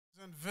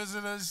frequent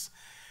visitors.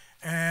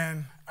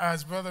 And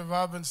as Brother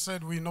Robin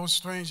said, we no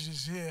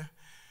strangers here.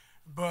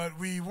 But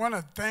we want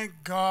to thank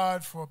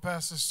God for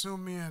Pastor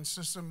Sumi and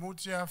Sister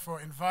Mutia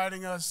for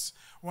inviting us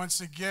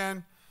once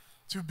again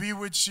to be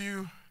with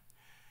you,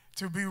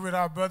 to be with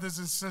our brothers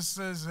and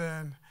sisters.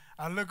 And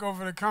I look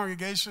over the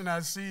congregation,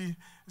 I see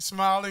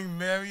smiling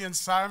Mary and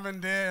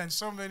Simon there, and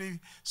so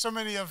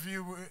many of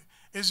you.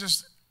 It's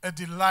just a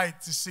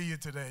delight to see you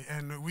today,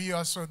 and we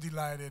are so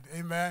delighted.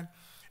 Amen.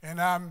 And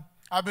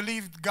I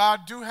believe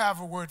God do have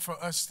a word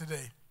for us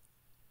today,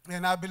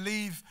 and I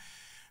believe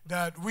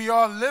that we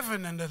are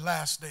living in the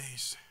last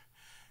days,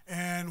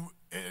 and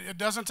it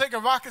doesn't take a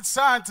rocket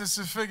scientist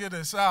to figure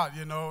this out.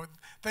 You know,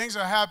 things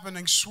are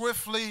happening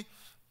swiftly,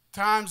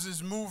 times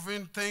is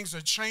moving, things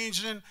are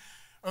changing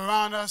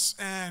around us,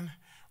 and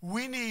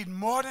we need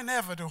more than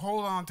ever to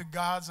hold on to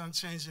God's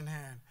unchanging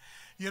hand.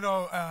 You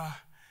know,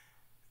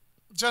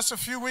 just a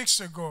few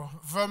weeks ago,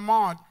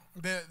 Vermont,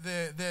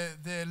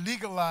 they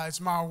legalized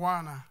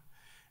marijuana,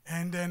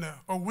 and then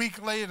a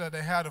week later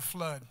they had a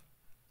flood.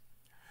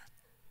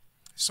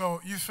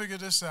 So you figure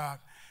this out.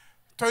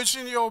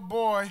 13-year-old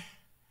boy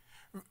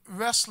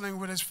wrestling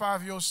with his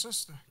 5-year-old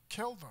sister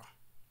killed her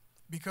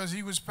because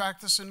he was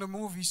practicing the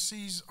move he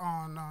sees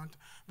on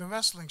the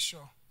wrestling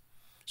show.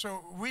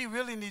 So we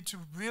really need to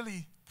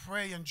really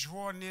pray and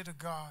draw near to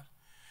God.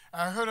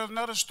 I heard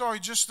another story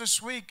just this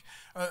week.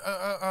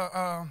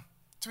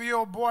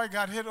 3-year-old boy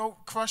got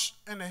crushed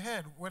in the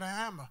head with a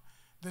hammer.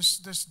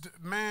 This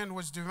man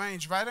was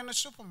deranged right in the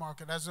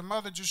supermarket. As the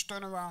mother just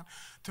turned around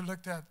to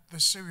look at the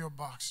cereal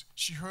box,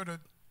 she heard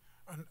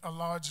a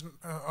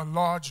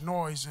large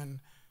noise, and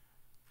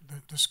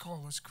the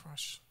skull was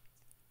crushed.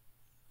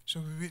 So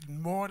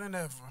more than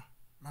ever,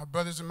 my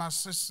brothers and my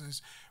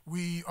sisters,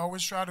 we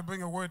always try to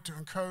bring a word to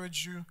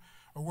encourage you,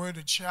 a word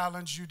to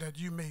challenge you that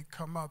you may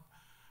come up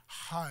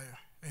higher.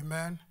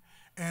 Amen.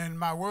 And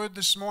my word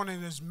this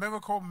morning is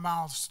miracle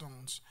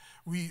milestones.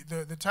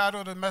 The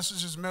title of the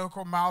message is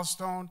Miracle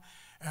Milestone.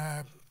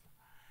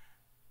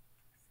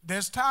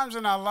 There's times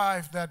in our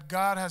life that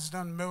God has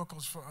done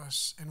miracles for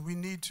us, and we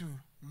need to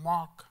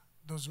mark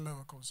those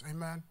miracles.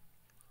 Amen.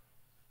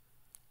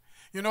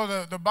 You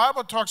know, the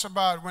Bible talks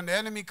about when the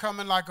enemy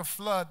coming like a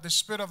flood, the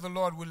Spirit of the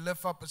Lord will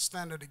lift up a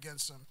standard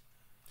against him.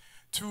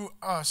 To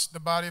us, the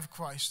body of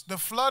Christ. The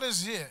flood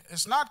is here.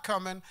 It's not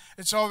coming.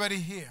 It's already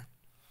here.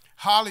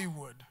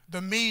 Hollywood,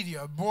 the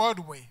media,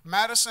 Broadway,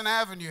 Madison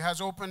Avenue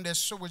has opened their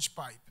sewage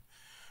pipe,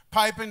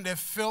 piping their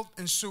filth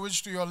and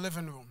sewage to your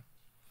living room.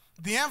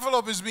 The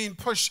envelope is being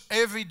pushed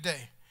every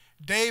day.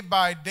 Day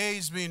by day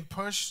is being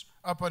pushed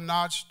up a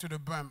notch to the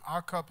brim.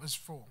 Our cup is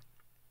full.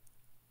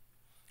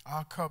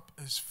 Our cup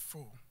is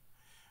full.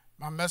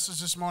 My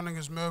message this morning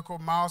is Miracle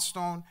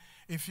Milestone.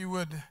 If you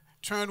would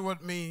turn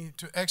with me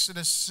to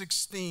Exodus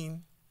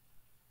 16.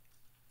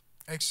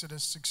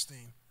 Exodus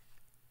 16.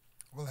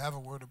 We'll have a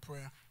word of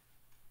prayer.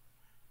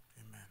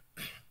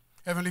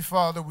 Heavenly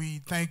Father, we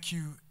thank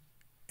you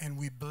and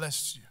we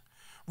bless you.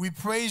 We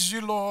praise you,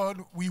 Lord.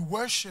 We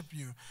worship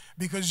you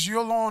because you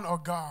alone are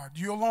God.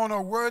 You alone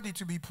are worthy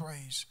to be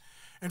praised.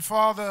 And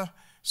Father,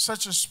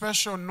 such a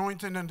special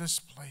anointing in this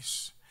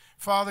place.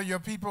 Father, your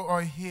people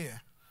are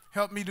here.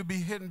 Help me to be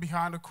hidden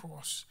behind the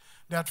cross.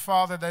 That,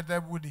 Father, that they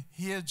would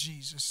hear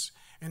Jesus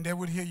and they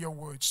would hear your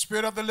word.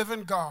 Spirit of the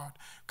living God,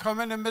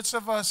 come in the midst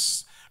of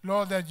us,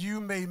 Lord, that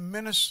you may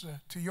minister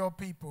to your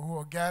people who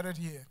are gathered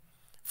here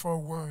for a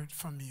word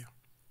from you.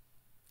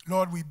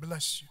 Lord, we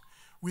bless you.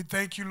 We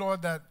thank you,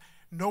 Lord, that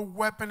no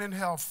weapon in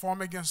hell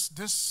formed against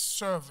this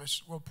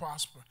service will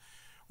prosper.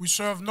 We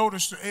serve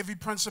notice to every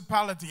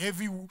principality,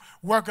 every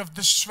work of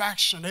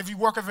distraction, every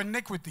work of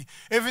iniquity,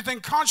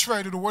 everything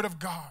contrary to the word of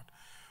God.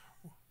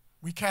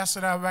 We cast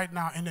it out right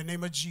now in the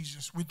name of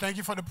Jesus. We thank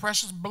you for the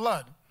precious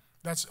blood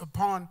that's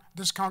upon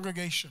this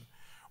congregation.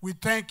 We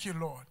thank you,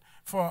 Lord,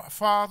 for,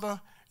 Father,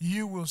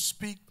 you will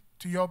speak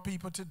to your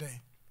people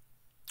today.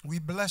 We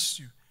bless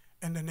you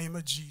in the name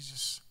of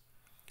Jesus.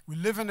 We're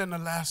living in the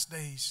last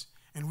days,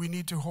 and we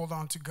need to hold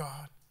on to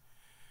God.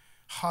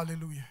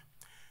 Hallelujah.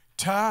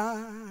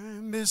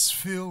 Time is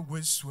filled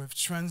with swift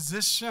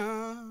transition.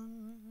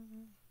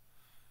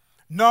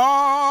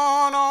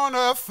 None on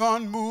earth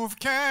unmoved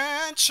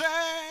can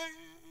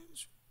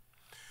change.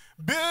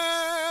 Build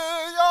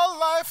your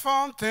life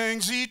on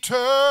things eternal.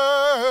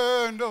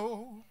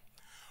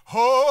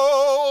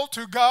 Hold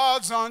to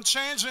God's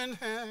unchanging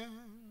hand.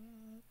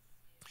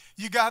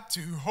 You got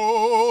to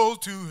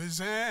hold to his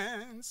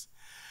hands.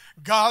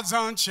 God's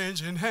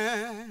unchanging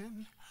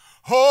hand.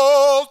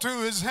 Hold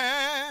to his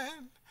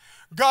hand.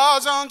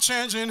 God's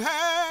unchanging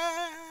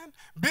hand.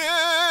 Build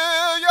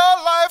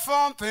your life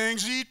on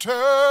things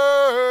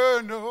eternal.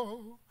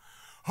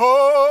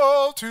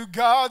 Hold to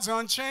God's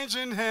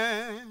unchanging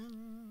hand.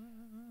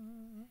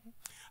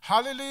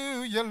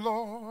 Hallelujah,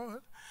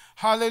 Lord.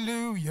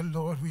 Hallelujah,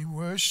 Lord, we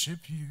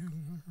worship you.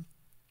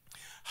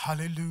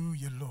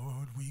 Hallelujah,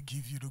 Lord, we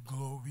give you the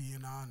glory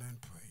and honor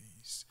and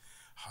praise.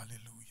 Hallelujah.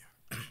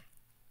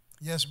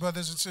 Yes,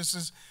 brothers and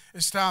sisters,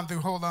 it's time to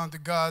hold on to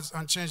God's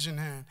unchanging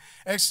hand.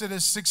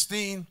 Exodus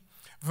 16,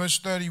 verse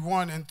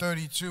 31 and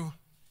 32.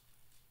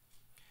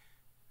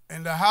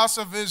 And the house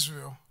of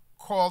Israel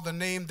called the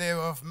name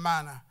thereof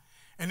manna,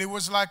 and it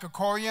was like a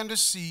coriander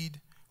seed,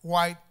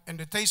 white, and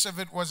the taste of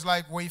it was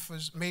like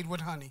wafers made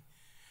with honey.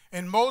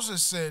 And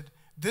Moses said,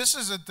 this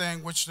is a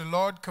thing which the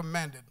Lord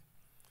commanded.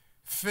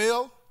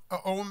 Fill a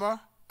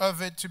omer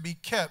of it to be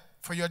kept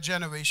for your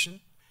generation,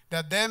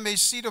 that there may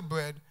see the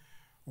bread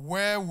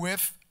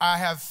wherewith I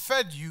have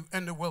fed you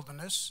in the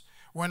wilderness,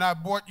 when I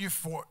brought you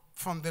forth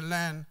from the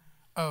land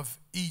of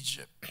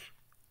Egypt.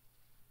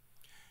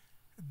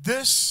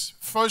 This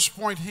first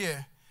point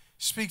here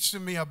speaks to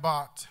me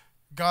about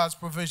God's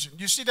provision.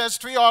 You see, there's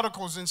 3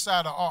 articles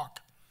inside the ark.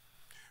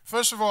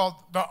 First of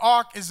all, the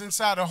ark is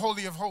inside the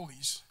Holy of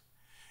Holies.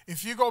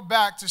 If you go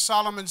back to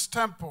Solomon's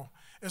temple,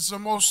 it's the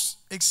most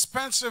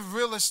expensive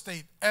real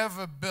estate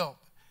ever built.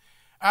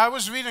 I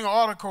was reading an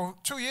article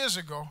 2 years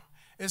ago.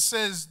 It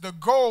says the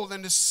gold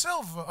and the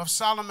silver of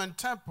Solomon's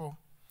temple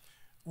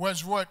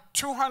was worth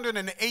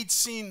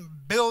 $218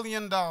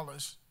 billion.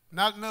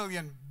 Not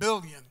million,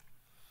 billion.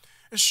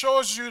 It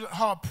shows you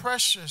how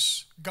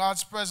precious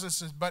God's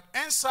presence is. But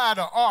inside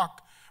the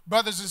ark,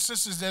 brothers and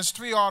sisters, there's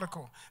 3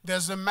 articles.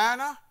 There's the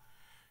manna.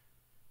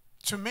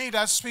 To me,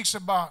 that speaks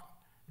about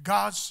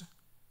God's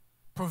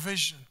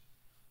provision.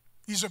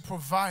 He's a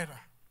provider.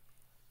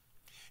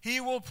 He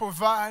will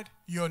provide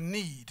your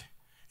need,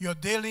 your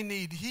daily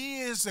need.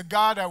 He is the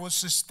God that will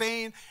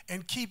sustain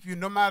and keep you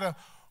no matter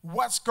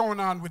what's going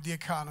on with the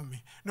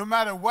economy, no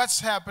matter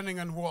what's happening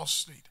on Wall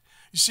Street.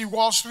 You see,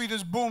 Wall Street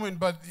is booming,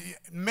 but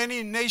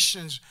many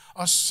nations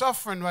are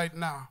suffering right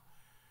now.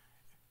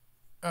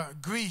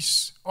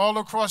 Greece, all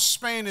across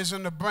Spain is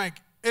in the brink.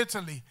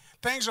 Italy.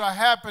 Things are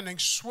happening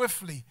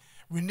swiftly.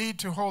 We need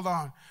to hold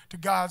on to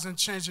God's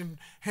unchanging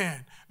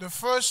hand. The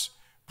first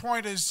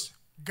point is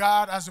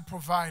God as a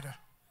provider.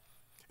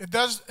 It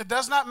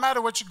does not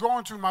matter what you're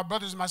going through, my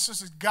brothers and my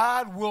sisters.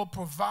 God will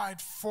provide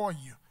for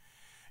you.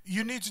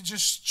 You need to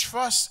just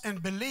trust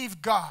and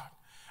believe God.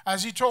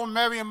 As he told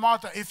Mary and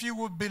Martha, if you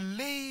will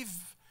believe,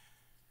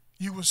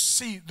 you will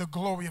see the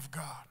glory of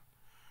God.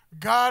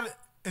 God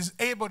is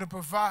able to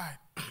provide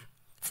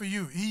for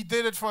you. He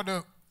did it for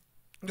the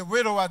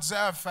widow at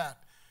Zarephath.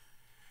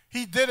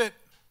 He did it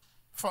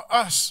for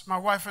us, my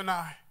wife and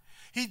I.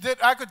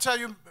 I could tell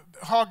you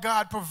how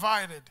God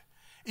provided.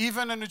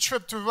 Even in the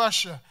trip to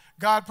Russia,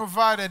 God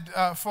provided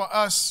for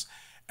us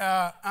in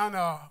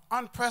an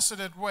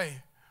unprecedented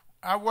way.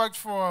 I worked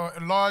for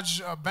a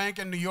large bank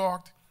in New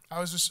York. I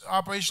was an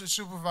operations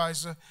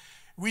supervisor.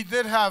 We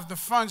did have the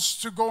funds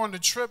to go on the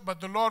trip, but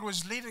the Lord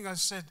was leading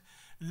us, said,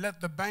 let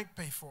the bank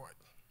pay for it.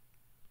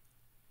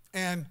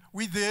 And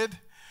we did.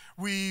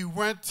 We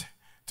went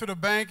to the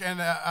bank,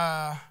 and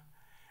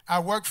I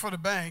worked for the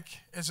bank.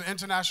 It's an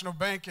international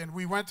bank, and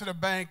we went to the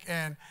bank,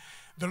 and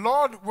the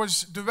Lord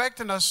was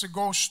directing us to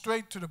go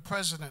straight to the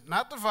president,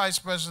 not the vice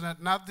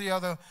president, not the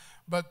other,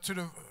 but to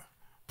the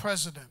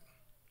president.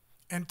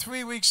 And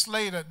 3 weeks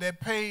later, they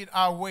paid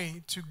our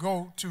way to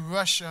go to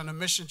Russia on a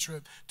mission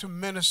trip to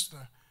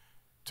minister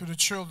to the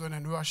children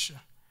in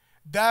Russia.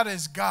 That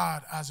is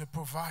God as a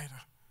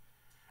provider.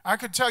 I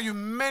could tell you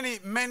many,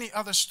 many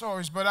other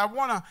stories, but I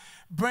want to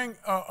bring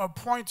a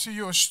point to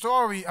you, a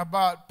story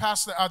about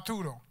Pastor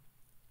Arturo.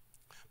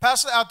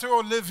 Pastor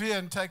Arturo lived here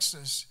in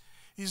Texas.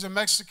 He's a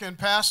Mexican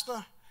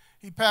pastor.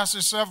 He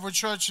pastored several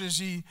churches.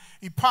 He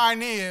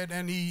pioneered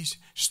and he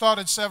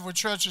started several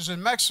churches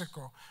in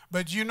Mexico.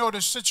 But you know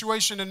the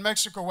situation in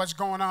Mexico, what's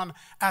going on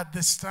at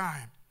this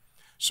time.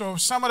 So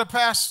some of the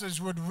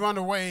pastors would run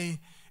away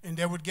and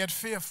they would get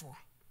fearful.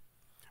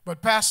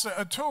 But Pastor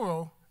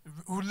Arturo,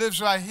 who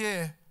lives right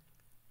here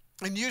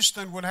in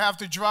Houston, would have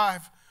to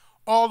drive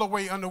all the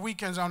way on the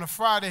weekends. On a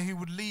Friday, he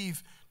would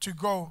leave to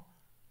go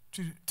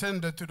to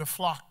tender to the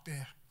flock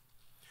there.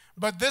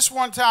 But this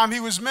one time he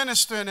was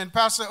ministering, and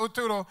Pastor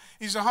Arturo,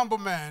 he's a humble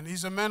man.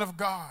 He's a man of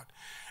God.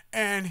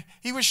 And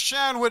he was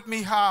sharing with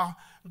me how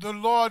the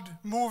Lord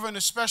moved in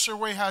a special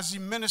way as he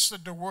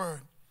ministered the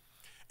word.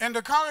 And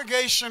the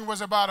congregation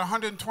was about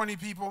 120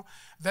 people.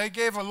 They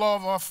gave a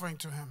love offering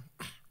to him.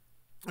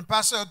 And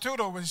Pastor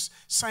Arturo was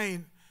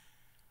saying,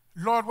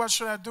 Lord, what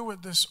should I do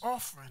with this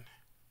offering?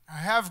 I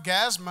have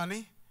gas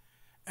money,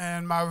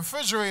 and my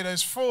refrigerator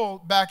is full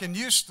back in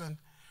Houston.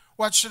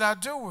 What should I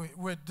do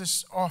with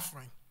this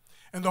offering?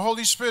 And the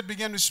Holy Spirit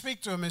began to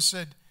speak to him and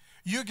said,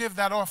 you give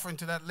that offering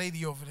to that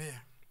lady over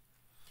there.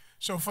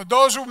 So for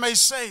those who may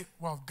say,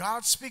 well,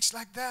 God speaks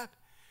like that?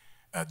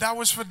 That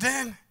was for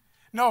then?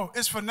 No,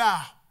 it's for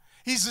now.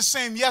 He's the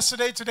same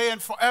yesterday, today,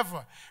 and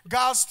forever.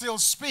 God still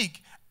speaks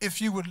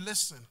if you would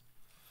listen.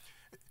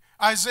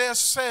 Isaiah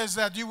says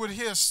that you would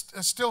hear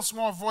a still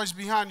small voice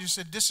behind you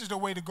said, this is the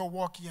way to go,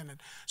 walk ye in it.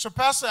 So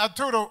Pastor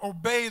Arturo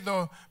obeyed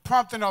the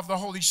prompting of the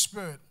Holy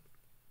Spirit.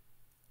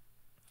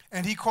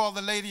 And he called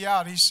the lady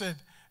out. He said,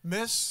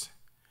 Miss,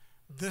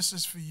 this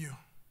is for you.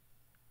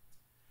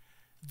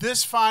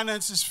 This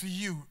finance is for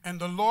you. And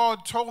the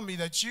Lord told me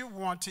that you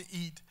want to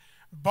eat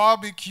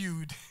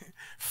barbecued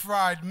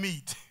fried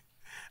meat.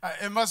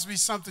 It must be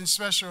something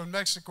special in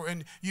Mexico.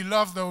 And you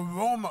love the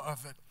aroma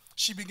of it.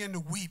 She began to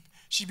weep.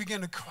 she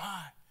began to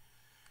cry.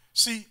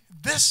 See,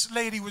 this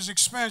lady was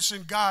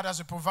experiencing God as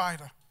a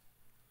provider.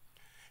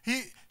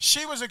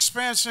 She was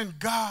experiencing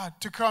God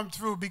to come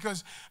through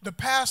because the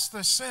pastor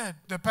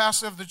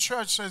of the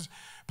church says,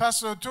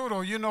 Pastor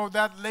Arturo, you know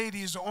that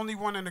lady is the only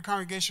one in the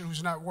congregation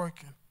who's not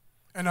working.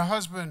 And her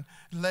husband's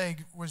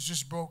leg was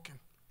just broken.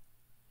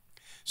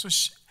 So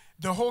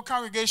the whole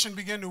congregation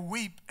began to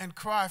weep and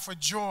cry for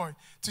joy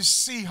to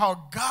see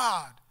how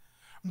God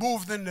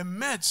moved in the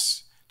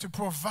midst to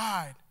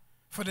provide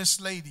for this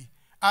lady.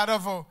 Out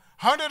of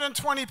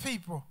 120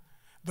 people,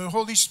 the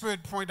Holy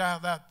Spirit pointed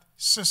out that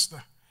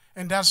sister.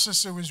 And that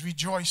sister was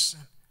rejoicing.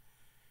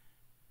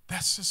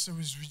 That sister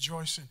was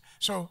rejoicing.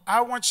 So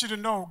I want you to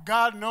know,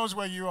 God knows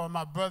where you are,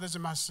 my brothers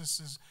and my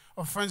sisters,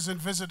 or friends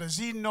and visitors.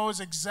 He knows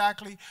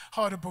exactly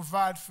how to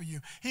provide for you.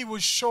 He will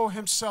show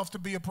himself to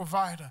be a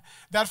provider.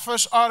 That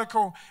first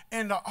article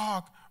in the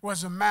ark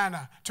was a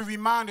manna to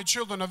remind the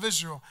children of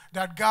Israel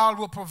that God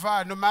will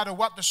provide no matter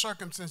what the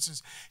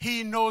circumstances.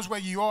 He knows where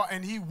you are,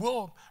 and he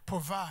will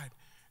provide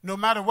no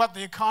matter what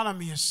the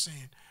economy is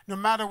saying, no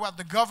matter what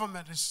the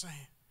government is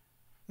saying.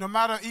 No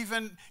matter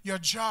even your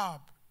job,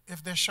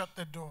 if they shut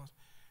their doors,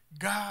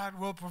 God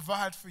will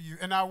provide for you.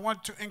 And I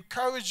want to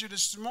encourage you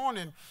this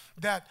morning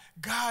that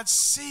God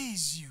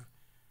sees you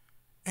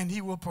and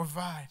he will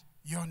provide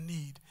your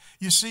need.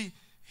 You see,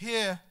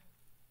 here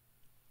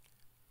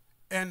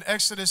in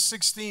Exodus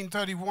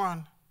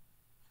 16:31,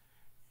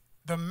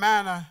 the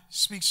manna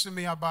speaks to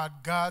me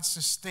about God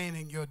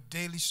sustaining your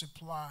daily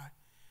supply.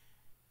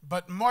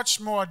 But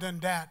much more than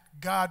that,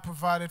 God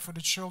provided for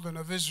the children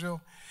of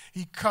Israel.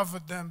 He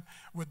covered them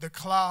with the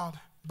cloud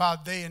by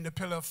day and the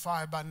pillar of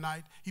fire by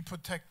night. He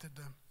protected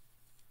them.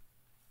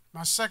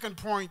 My second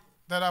point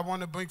that I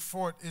want to bring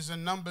forth is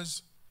in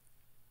Numbers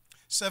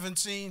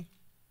 17.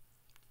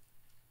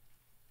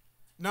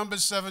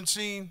 Numbers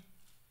 17,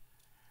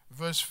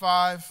 verse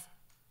 5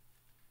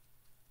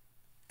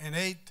 and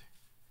 8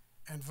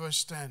 and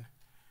verse 10.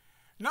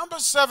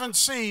 Numbers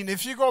 17,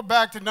 if you go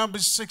back to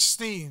Numbers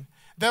 16,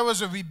 there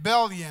was a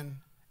rebellion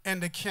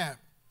in the camp.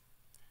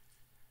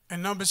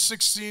 In Numbers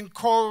 16,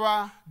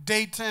 Korah,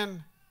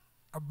 Dathan,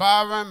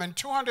 Abiram, and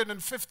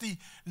 250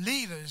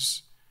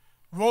 leaders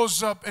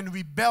rose up in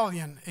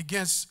rebellion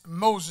against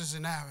Moses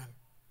and Aaron.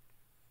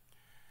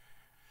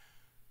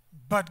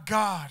 But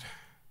God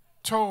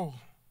told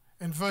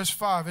in verse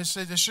 5, it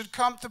says, it should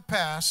come to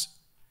pass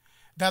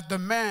that the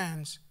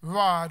man's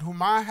rod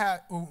whom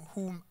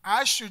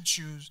I should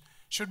choose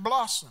should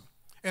blossom,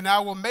 and I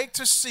will make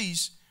to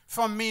cease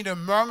from me the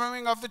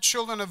murmuring of the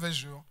children of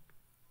Israel,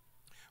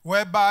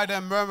 whereby they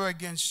murmur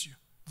against you.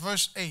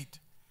 Verse 8.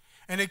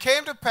 And it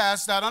came to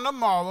pass that on the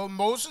morrow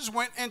Moses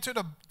went into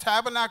the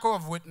tabernacle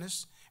of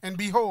witness, and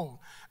behold,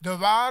 the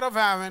rod of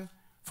Aaron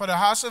for the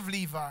house of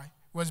Levi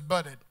was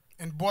budded,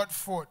 and brought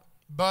forth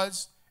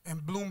buds,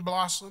 and bloom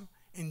blossom,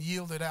 and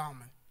yielded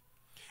almond.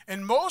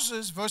 And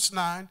Moses, verse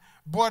 9,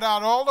 brought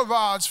out all the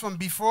rods from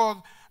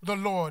before the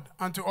Lord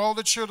unto all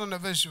the children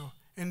of Israel,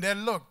 and they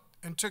looked,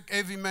 and took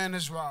every man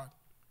his rod.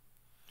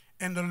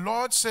 And the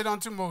Lord said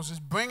unto Moses,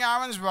 bring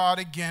Aaron's rod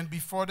again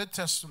before the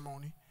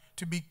testimony,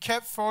 to be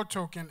kept for a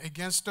token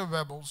against the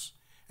rebels,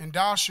 and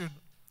thou should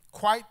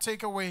quite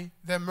take away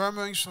their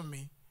murmurings from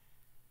me,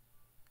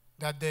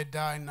 that they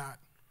die not.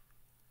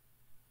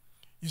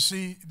 You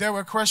see, they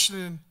were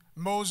questioning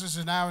Moses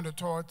and Aaron's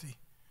authority.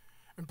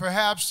 And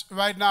perhaps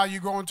right now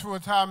you're going through a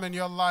time in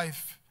your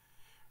life,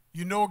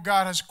 you know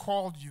God has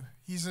called you.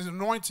 He's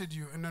anointed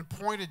you and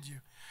appointed you.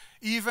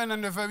 Even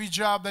in the very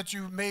job that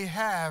you may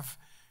have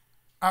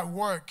at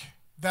work,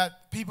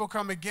 that people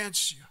come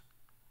against you.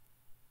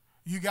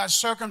 You got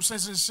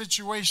circumstances and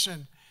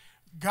situation.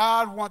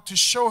 God wants to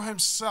show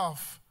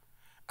himself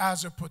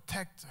as a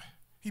protector.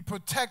 He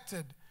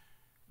protected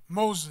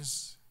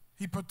Moses.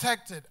 He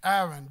protected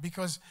Aaron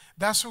because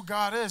that's who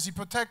God is. He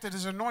protected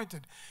his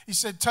anointed. He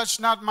said, touch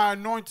not my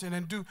anointing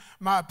and do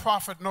my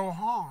prophet no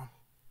harm.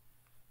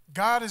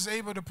 God is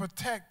able to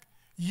protect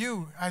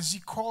you as he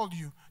called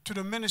you to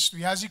the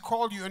ministry, as he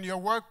called you in your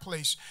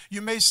workplace.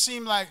 It may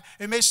seem like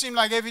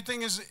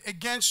everything is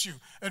against you,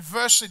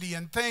 adversity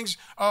and things,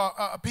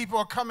 people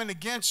are coming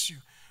against you.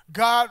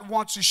 God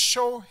wants to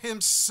show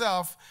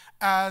himself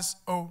as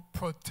a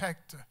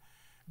protector.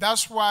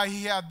 That's why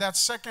he had that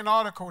second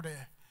article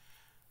there,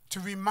 to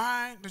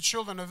remind the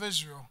children of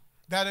Israel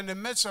that in the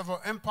midst of an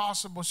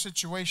impossible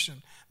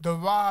situation, the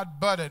rod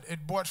budded,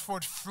 it brought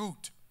forth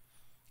fruit,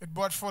 it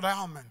brought forth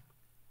almond.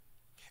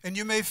 And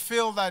you may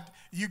feel that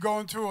you're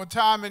going through a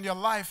time in your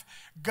life,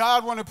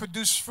 God wants to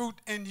produce fruit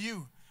in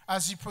you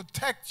as he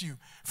protects you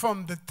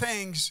from the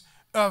things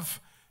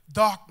of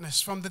darkness,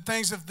 from the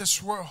things of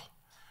this world.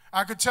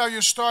 I could tell you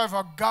a story of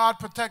how God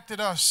protected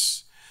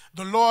us.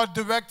 The Lord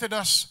directed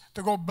us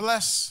to go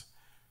bless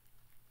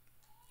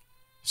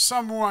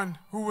someone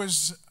who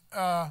was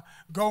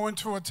going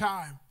through a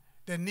time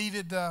that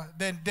needed,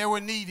 they were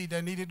needy,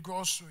 they needed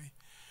grocery.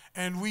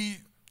 And we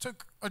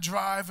took a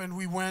drive and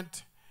we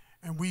went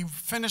and we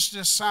finished the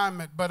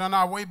assignment. But on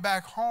our way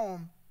back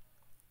home,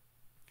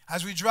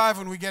 as we drive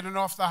and we're getting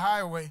off the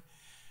highway,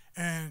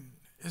 and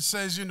it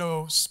says, you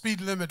know,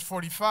 speed limit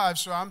 45.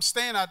 So I'm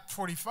staying at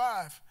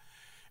 45.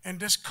 And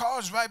this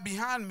car's right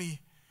behind me,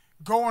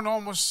 going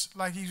almost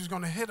like he was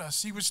going to hit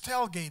us. He was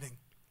tailgating.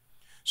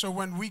 So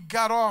when we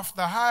got off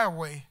the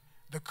highway,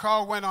 the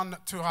car went on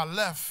to our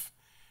left.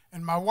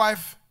 And my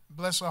wife,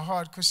 bless her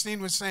heart,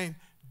 Christine was saying,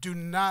 do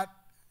not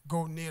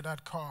go near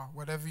that car,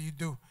 whatever you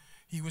do.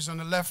 He was on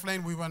the left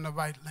lane, we were in the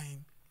right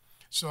lane.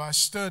 So I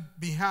stood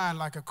behind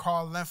like a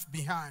car left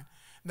behind.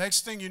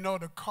 Next thing you know,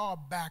 the car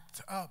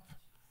backed up.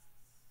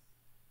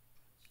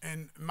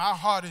 And my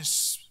heart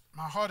is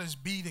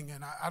beating,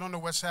 and I don't know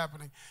what's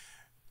happening.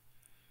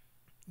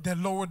 They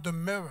lowered the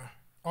mirror.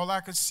 All I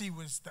could see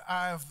was the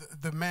eye of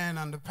the man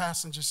on the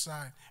passenger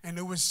side, and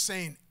it was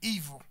saying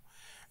evil.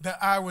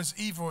 The eye was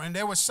evil, and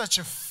there was such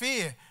a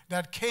fear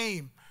that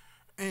came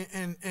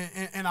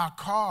in our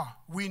car.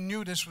 We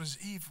knew this was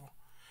evil,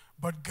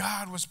 but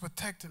God was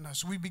protecting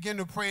us. We began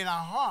to pray in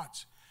our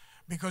hearts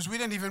because we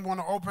didn't even want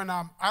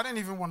to I didn't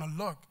even want to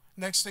look.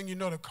 Next thing you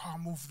know, the car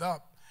moved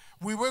up.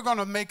 We were going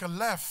to make a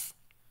left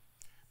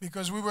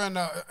because we were in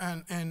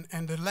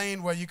the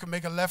lane where you can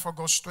make a left or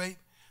go straight.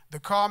 The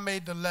car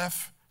made the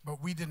left,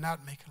 but we did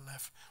not make a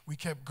left. We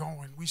kept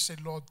going. We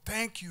said, Lord,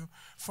 thank you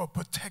for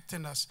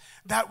protecting us.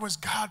 That was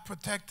God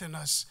protecting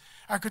us.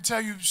 I could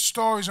tell you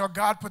stories where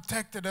God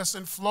protected us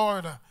in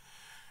Florida.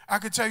 I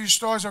could tell you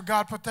stories where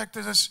God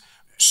protected us.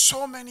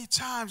 So many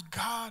times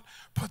God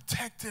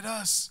protected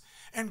us.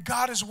 And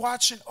God is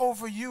watching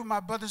over you,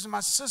 my brothers and my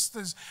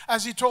sisters.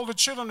 As he told the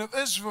children of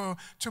Israel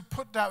to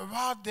put that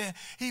rod there,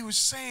 he was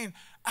saying,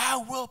 I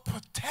will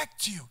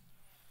protect you.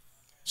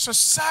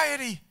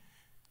 Society,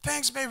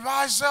 things may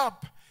rise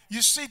up.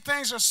 You see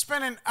things are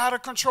spinning out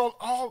of control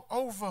all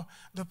over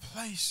the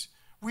place.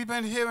 We've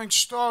been hearing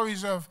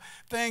stories of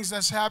things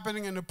that's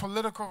happening in the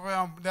political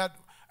realm that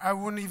I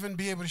wouldn't even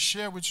be able to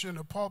share with you in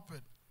the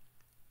pulpit.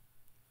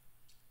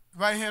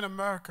 Right here in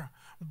America.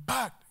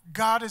 But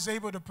God is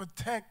able to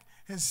protect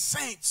his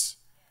saints.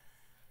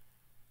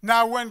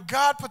 Now, when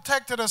God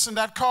protected us and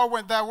that car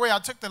went that way, I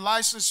took the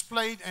license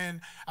plate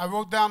and I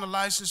wrote down the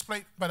license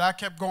plate, but I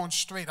kept going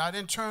straight. I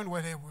didn't turn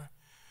where they were.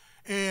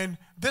 And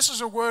this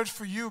is a word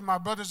for you, my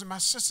brothers and my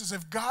sisters.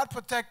 If God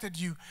protected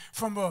you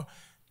from a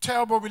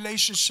terrible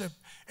relationship,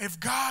 if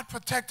God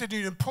protected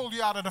you and pulled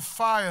you out of the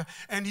fire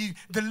and he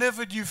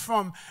delivered you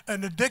from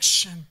an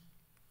addiction,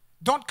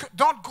 don't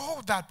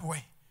go that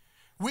way.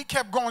 We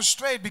kept going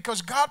straight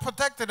because God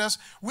protected us.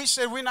 We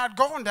said we're not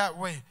going that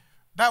way.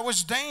 That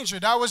was danger.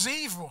 That was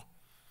evil.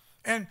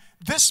 And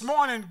this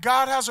morning,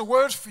 God has a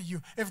word for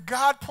you. If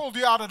God pulled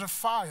you out of the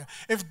fire,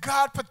 if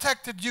God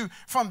protected you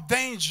from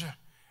danger,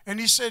 and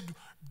he said,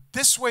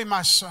 this way,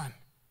 my son,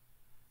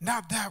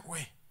 not that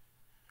way.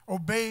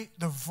 Obey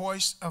the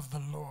voice of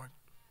the Lord.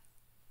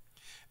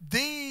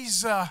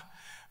 These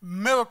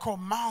miracle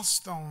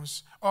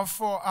milestones are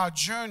for our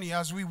journey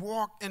as we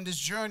walk in this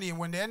journey. And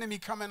when the enemy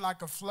come in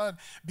like a flood,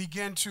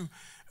 begin to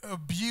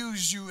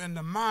abuse you in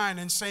the mind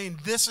and saying,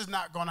 this is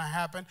not going to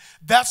happen.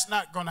 That's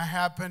not going to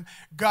happen.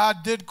 God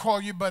did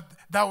call you, but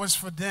that was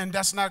for then.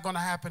 That's not going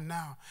to happen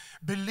now.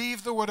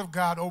 Believe the word of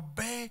God.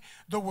 Obey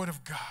the word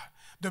of God.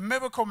 The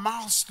miracle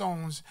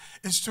milestones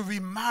is to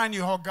remind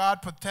you how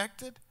God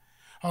protected,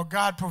 how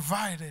God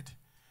provided,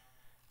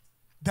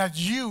 that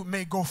you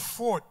may go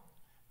forward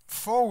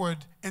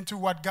into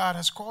what God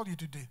has called you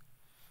to do.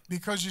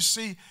 Because you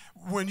see,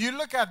 when you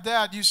look at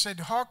that, you said,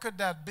 how could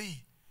that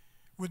be?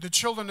 With the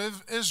children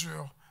of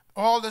Israel,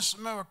 all this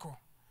miracle,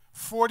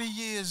 40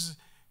 years,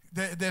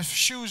 their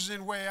shoes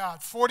didn't wear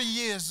out. 40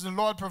 years the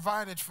Lord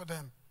provided for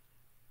them.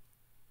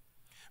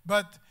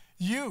 But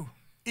you,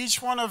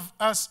 each one of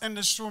us in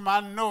this room, I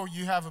know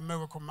you have a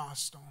miracle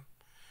milestone.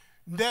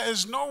 There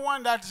is no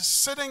one that's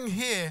sitting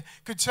here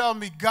could tell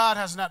me God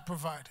has not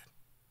provided.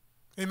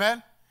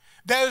 Amen?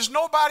 There is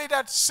nobody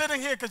that's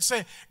sitting here could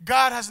say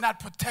God has not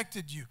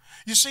protected you.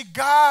 You see,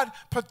 God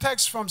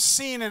protects from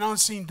seen and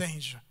unseen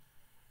danger.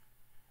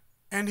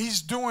 And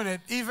he's doing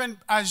it even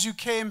as you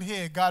came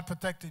here, God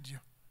protected you.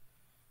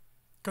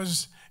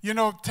 Because, you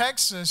know,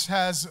 Texas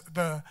has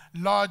the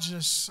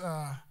largest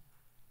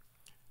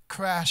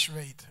crash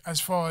rate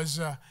as far as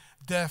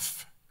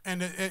death.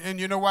 And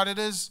you know what it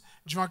is?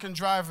 Drunken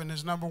driving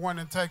is number one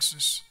in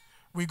Texas.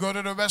 We go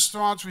to the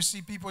restaurants, we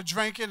see people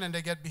drinking, and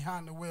they get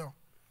behind the wheel.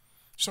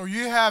 So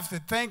you have to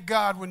thank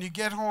God when you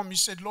get home. You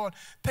said, Lord,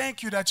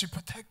 thank you that you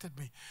protected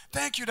me.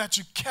 Thank you that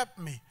you kept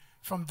me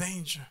from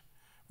danger.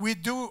 We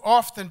do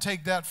often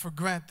take that for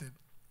granted.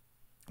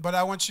 But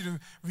I want you to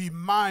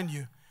remind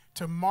you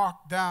to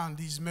mark down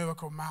these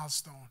miracle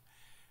milestones,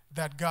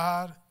 that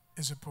God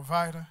is a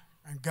provider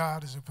and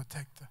God is a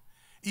protector.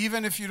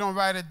 Even if you don't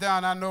write it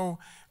down, I know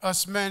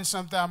us men,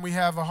 sometimes we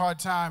have a hard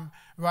time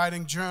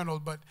writing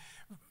journal, but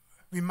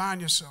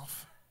remind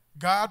yourself,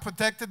 God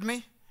protected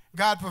me.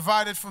 God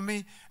provided for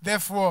me.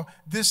 Therefore,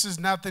 this is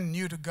nothing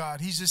new to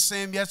God. He's the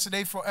same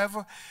yesterday,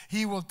 forever.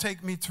 He will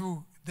take me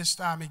through this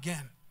time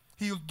again.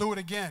 he'll do it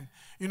again.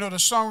 You know, the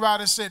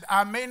songwriter said,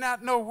 I may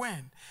not know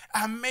when,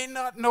 I may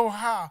not know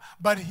how,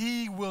 but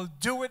he will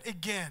do it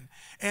again.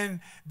 And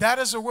that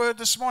is a word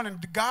this morning.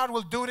 God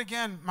will do it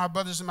again, my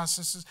brothers and my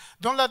sisters.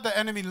 Don't let the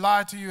enemy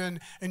lie to you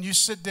and you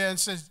sit there and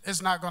say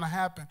it's not going to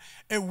happen.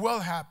 It will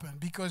happen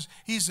because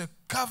he's a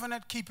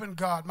covenant-keeping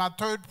God. My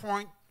third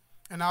point,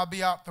 and I'll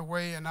be out the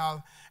way and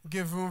I'll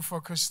give room for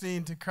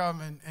Christine to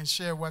come and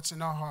share what's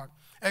in her heart.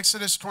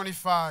 Exodus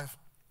 25,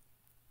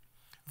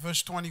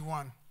 verse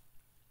 21.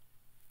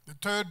 The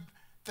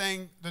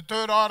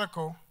third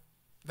article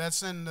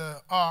that's in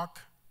the ark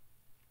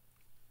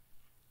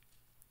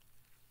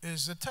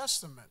is the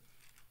testament,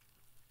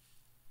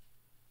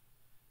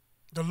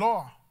 the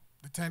law,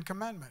 the Ten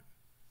Commandments.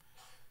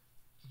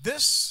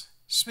 This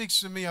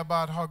speaks to me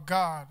about how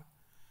God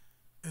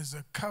is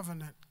a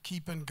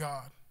covenant-keeping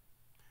God.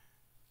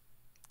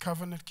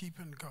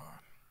 Covenant-keeping God.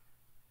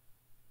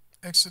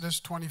 Exodus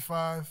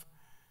 25,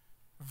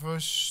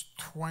 verse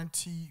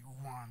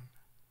 21.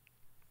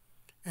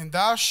 And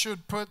thou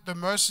should put the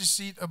mercy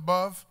seat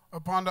above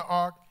upon the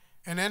ark,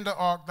 and in the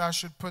ark thou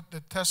should put the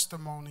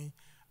testimony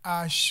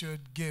I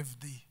should give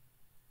thee.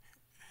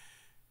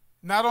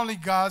 Not only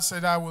God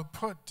said, I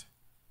want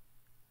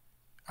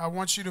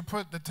you to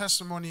put the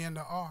testimony in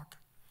the ark.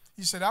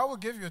 He said, I will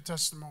give you a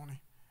testimony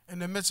in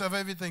the midst of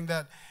everything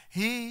that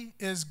he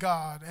is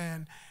God.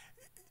 And,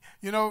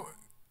 you know,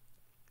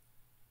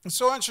 it's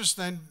so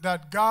interesting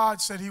that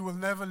God said he will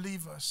never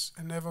leave us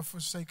and never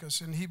forsake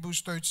us in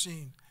Hebrews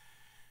 13.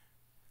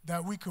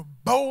 That we could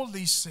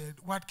boldly say,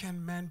 what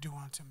can man do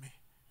unto me?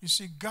 You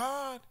see,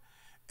 God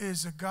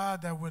is a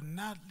God that will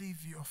not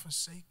leave you or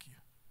forsake you.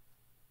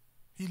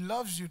 He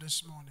loves you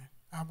this morning.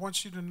 I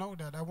want you to know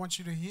that. I want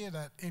you to hear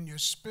that in your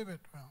spirit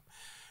realm.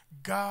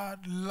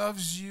 God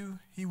loves you.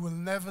 He will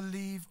never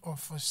leave or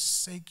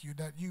forsake you,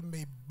 that you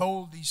may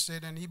boldly say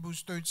in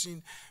Hebrews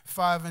 13,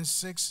 5 and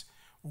 6,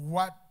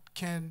 what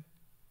can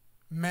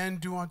men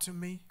do unto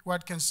me?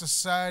 What can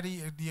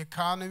society, the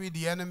economy,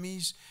 the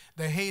enemies,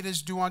 the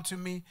haters do unto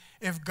me?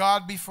 If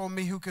God be for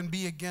me, who can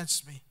be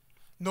against me?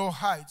 No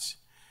heights.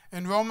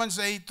 In Romans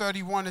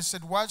 8:31, it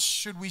said, what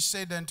should we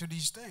say then to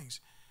these things?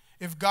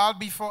 If God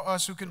be for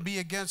us, who can be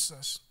against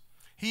us?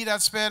 He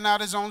that spared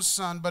not his own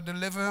son, but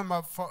delivered him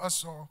up for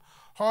us all,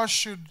 how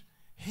should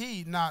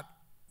he not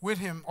with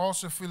him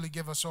also freely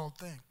give us all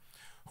things?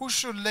 Who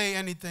should lay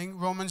anything,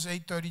 Romans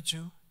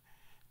 8:32,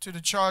 to the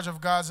charge of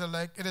God's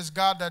elect? It is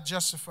God that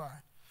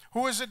justifies.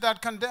 Who is it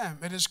that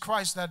condemns? It is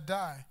Christ that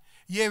died.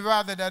 Yea,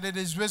 rather that it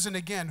is risen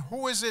again.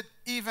 Who is it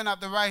even at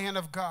the right hand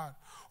of God,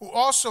 who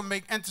also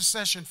make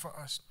intercession for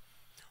us?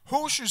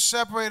 Who should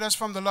separate us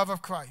from the love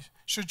of Christ?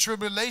 Should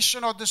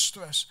tribulation or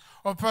distress,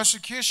 or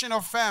persecution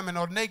or famine,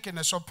 or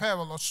nakedness, or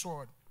peril, or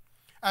sword?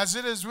 As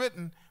it is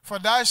written, for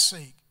thy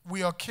sake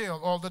we are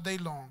killed all the day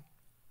long.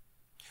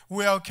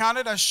 We are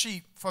counted as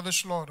sheep for the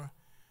slaughter.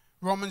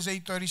 Romans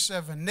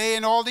 8:37. Nay,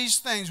 in all these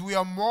things we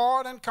are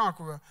more than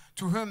conqueror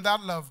to him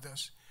that loved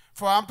us.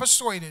 For I am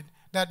persuaded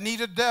that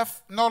neither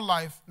death, nor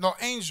life, nor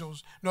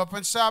angels, nor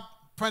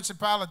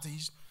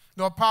principalities,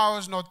 nor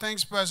powers, nor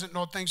things present,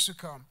 nor things to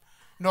come,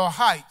 nor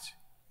height,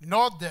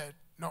 nor depth,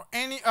 nor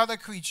any other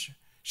creature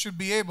should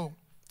be able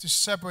to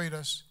separate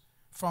us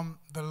from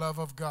the love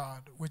of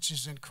God, which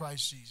is in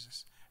Christ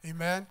Jesus.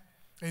 Amen?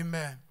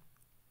 Amen.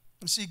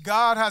 You see,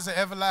 God has an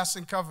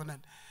everlasting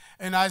covenant.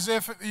 And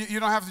Isaiah, you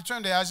don't have to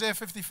turn there. Isaiah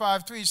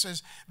 55:3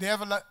 says,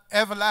 the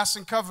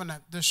everlasting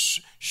covenant, the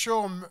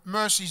sure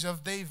mercies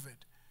of David.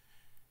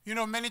 You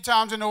know, many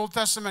times in the Old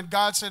Testament,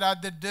 God said, I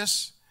did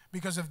this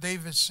because of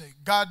David's sake.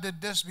 God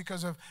did this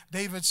because of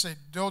David's sake.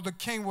 Though the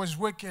king was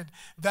wicked,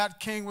 that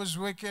king was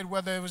wicked,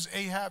 whether it was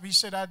Ahab, he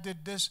said, I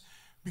did this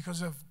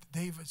because of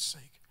David's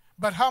sake.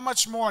 But how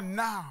much more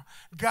now?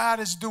 God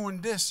is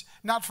doing this,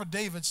 not for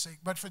David's sake,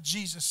 but for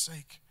Jesus'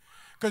 sake.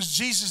 Because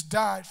Jesus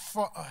died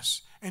for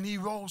us, and he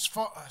rose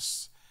for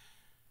us,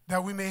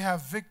 that we may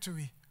have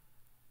victory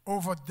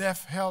over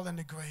death, hell, and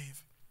the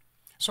grave.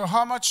 So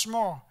how much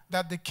more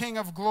that the King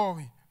of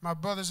glory, my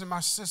brothers and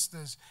my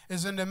sisters,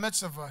 is in the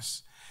midst of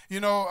us. You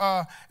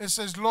know, it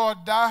says, Lord,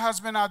 thou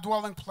hast been our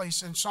dwelling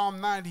place in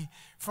Psalm 90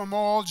 from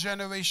all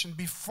generation,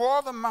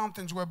 before the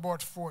mountains were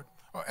brought forth,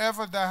 or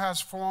ever thou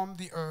hast formed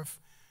the earth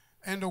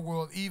and the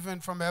world, even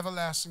from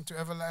everlasting to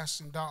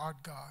everlasting, thou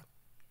art God.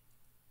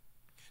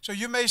 So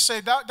you may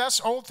say,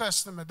 that's Old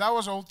Testament. That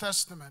was Old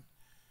Testament.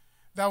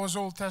 That was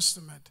Old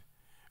Testament.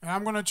 And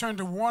I'm going to turn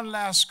to one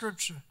last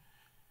scripture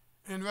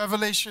in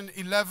Revelation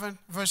 11,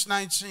 verse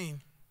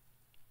 19.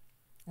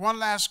 One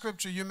last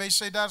scripture. You may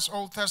say that's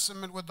Old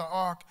Testament with the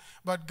ark,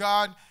 but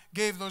God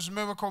gave those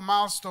miracle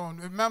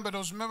milestones. Remember,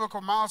 those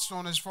miracle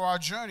milestones is for our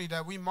journey,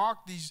 that we mark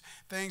these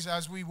things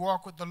as we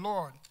walk with the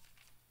Lord.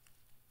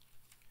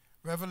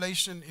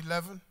 Revelation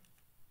 11,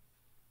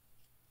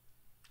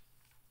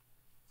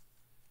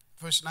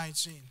 verse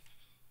 19.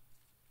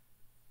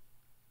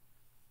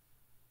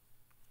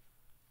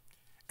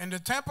 And the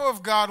temple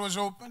of God was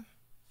open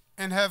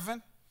in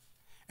heaven,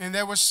 and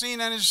there was seen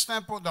in his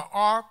temple the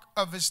ark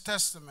of his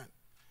testament.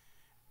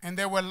 And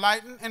there were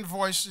lightning and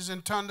voices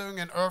and thundering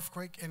and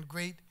earthquake and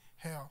great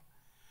hell.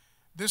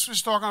 This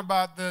was talking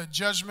about the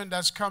judgment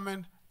that's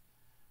coming,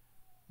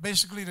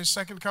 basically the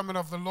second coming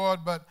of the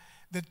Lord, but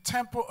the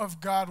temple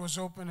of God was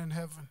open in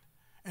heaven.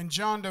 And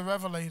John the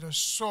Revelator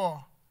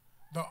saw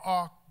the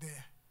ark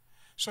there.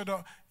 So,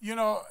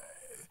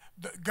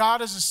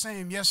 God is the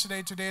same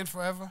yesterday, today, and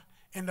forever.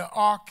 And the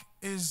ark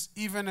is,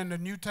 even in the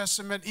New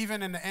Testament,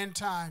 even in the end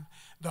time,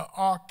 the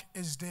ark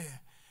is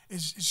there.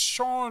 It's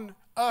showing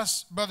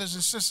us, brothers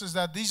and sisters,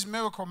 that these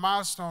miracle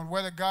milestones,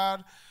 whether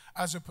God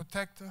as a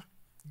protector,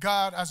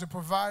 God as a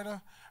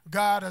provider,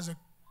 God as a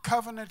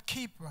covenant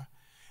keeper,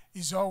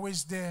 is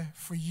always there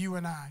for you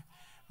and I.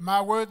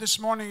 My word this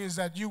morning is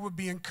that you will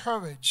be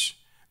encouraged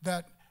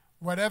that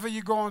whatever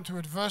you're going through,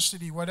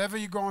 adversity, whatever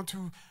you're going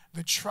through,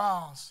 the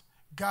trials,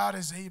 God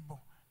is able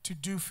to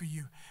do for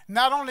you.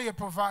 Not only a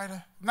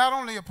provider, not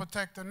only a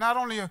protector, not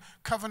only a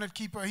covenant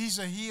keeper, he's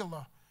a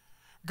healer.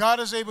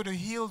 God is able to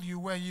heal you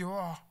where you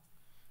are.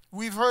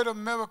 We've heard of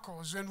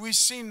miracles and we've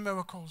seen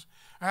miracles.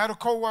 I had a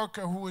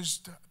coworker who was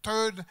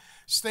third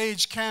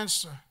stage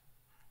cancer.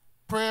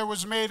 Prayer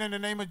was made in the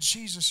name of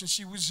Jesus and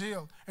she was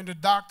healed. And the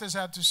doctors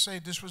had to say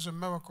this was a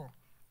miracle.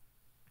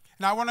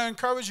 And I want to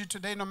encourage you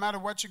today, no matter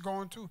what you're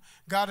going through,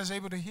 God is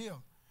able to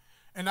heal.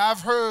 And I've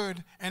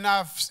heard, and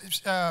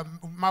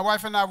my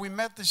wife and I, we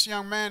met this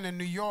young man in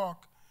New York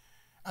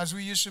as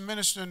we used to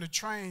minister in the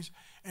trains.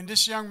 And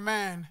this young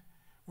man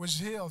was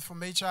healed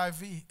from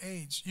HIV,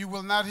 AIDS. You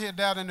will not hear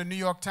that in the New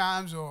York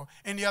Times or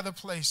any other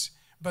place.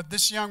 But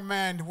this young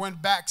man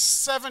went back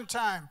 7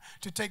 times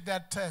to take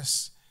that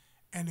test,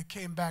 and it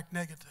came back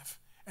negative.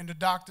 And the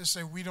doctor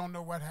said, we don't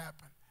know what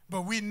happened,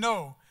 but we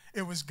know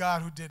it was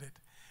God who did it.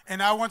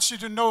 And I want you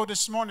to know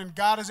this morning,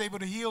 God is able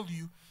to heal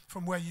you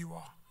from where you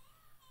are.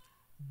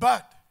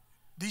 But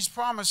these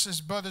promises,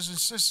 brothers and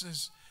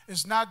sisters,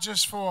 is not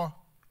just for,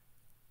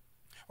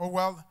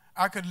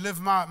 I could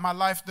live my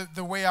life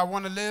the way I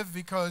want to live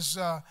because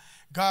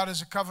God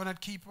is a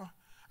covenant keeper.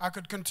 I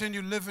could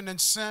continue living in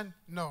sin.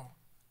 No,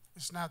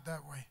 it's not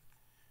that way.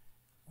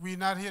 We're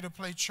not here to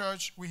play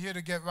church. We're here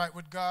to get right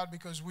with God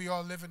because we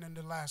are living in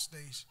the last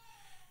days.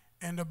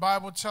 And the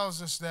Bible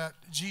tells us that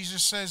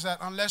Jesus says that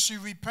unless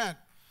you repent,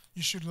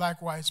 you should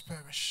likewise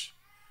perish.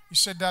 He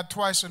said that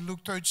twice in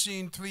Luke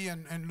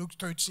 13:3 and Luke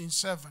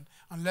 13:7.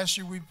 Unless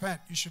you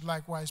repent, you should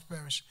likewise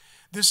perish.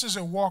 This is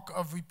a walk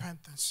of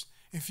repentance.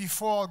 If you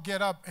fall,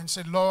 get up and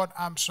say, Lord,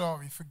 I'm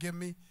sorry. Forgive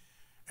me,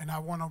 and I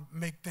want to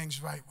make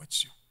things right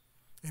with you.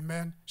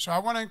 Amen. So I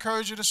want to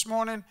encourage you this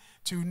morning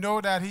to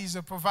know that he's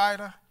a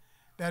provider,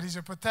 that he's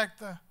a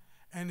protector,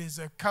 and he's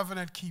a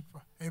covenant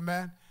keeper.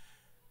 Amen.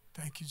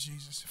 Thank you,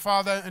 Jesus.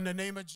 Father, in the name of Jesus.